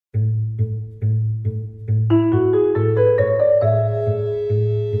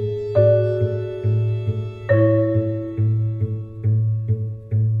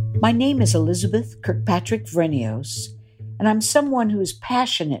My name is Elizabeth Kirkpatrick Vrenios, and I'm someone who is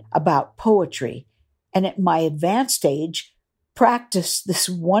passionate about poetry, and at my advanced age, practice this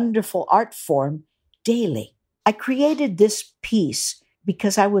wonderful art form daily. I created this piece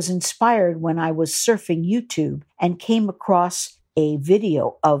because I was inspired when I was surfing YouTube and came across a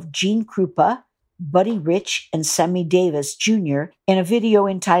video of Gene Krupa, Buddy Rich, and Sammy Davis Jr. in a video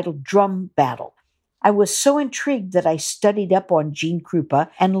entitled Drum Battle. I was so intrigued that I studied up on Gene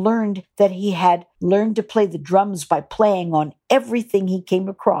Krupa and learned that he had learned to play the drums by playing on everything he came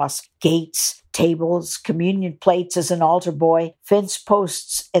across: gates, tables, communion plates as an altar boy, fence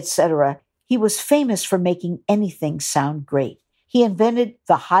posts, etc. He was famous for making anything sound great. He invented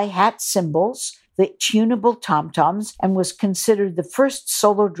the hi-hat cymbals, the tunable tom-toms, and was considered the first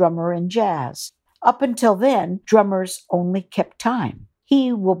solo drummer in jazz. Up until then, drummers only kept time.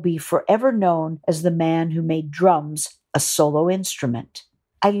 He will be forever known as the man who made drums a solo instrument.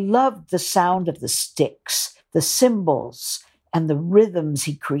 I loved the sound of the sticks, the cymbals, and the rhythms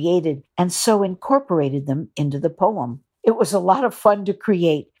he created, and so incorporated them into the poem. It was a lot of fun to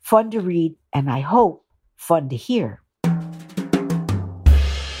create, fun to read, and I hope fun to hear.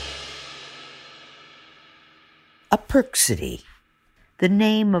 Apurksody, the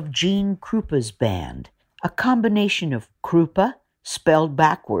name of Gene Krupa's band, a combination of Krupa, spelled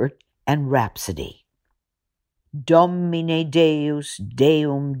backward, and Rhapsody. Domine Deus,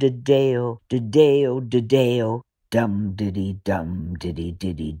 Deum de Deo, de Deo, de Deo, dum diddy dum diddy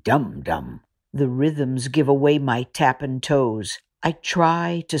diddy dum dum. The rhythms give away my tappin' toes. I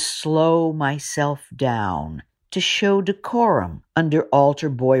try to slow myself down, to show decorum under altar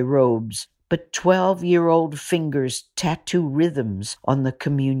boy robes, but 12-year-old fingers tattoo rhythms on the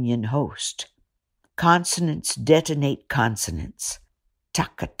communion host. Consonants detonate consonants.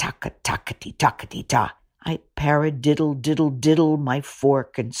 Taka taka takati takati ta. I paradiddle diddle diddle my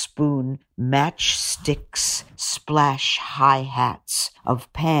fork and spoon. Matchsticks splash hi-hats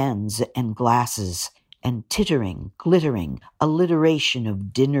of pans and glasses, and tittering, glittering, alliteration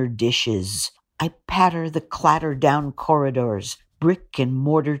of dinner dishes. I patter the clatter down corridors, brick and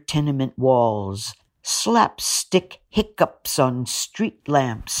mortar tenement walls. Slapstick hiccups on street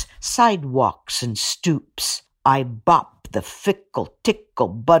lamps, sidewalks, and stoops. I bop the fickle, tickle,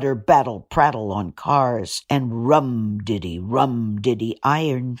 butter, battle, prattle on cars, and rum-diddy,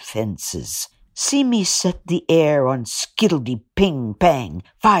 iron fences. See me set the air on skittledy ping-pang.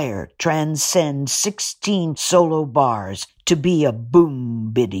 Fire transcend 16 solo bars to be a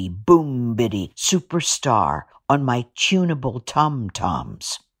boom-biddy superstar on my tunable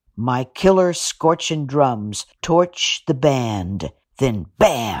tom-toms. My killer scorchin' drums torch the band, then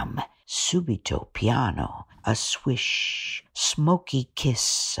bam! Subito piano, a swish, smoky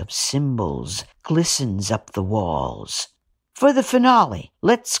kiss of cymbals glistens up the walls. For the finale,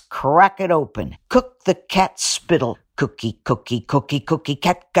 let's crack it open. Cook the cat spittle. Cookie, cookie, cookie, cookie,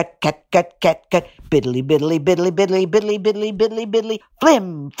 cat, biddly, biddly, biddly, biddly, biddly, biddly, biddly, biddly,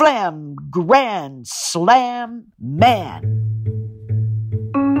 flim, flam, grand, slam, man.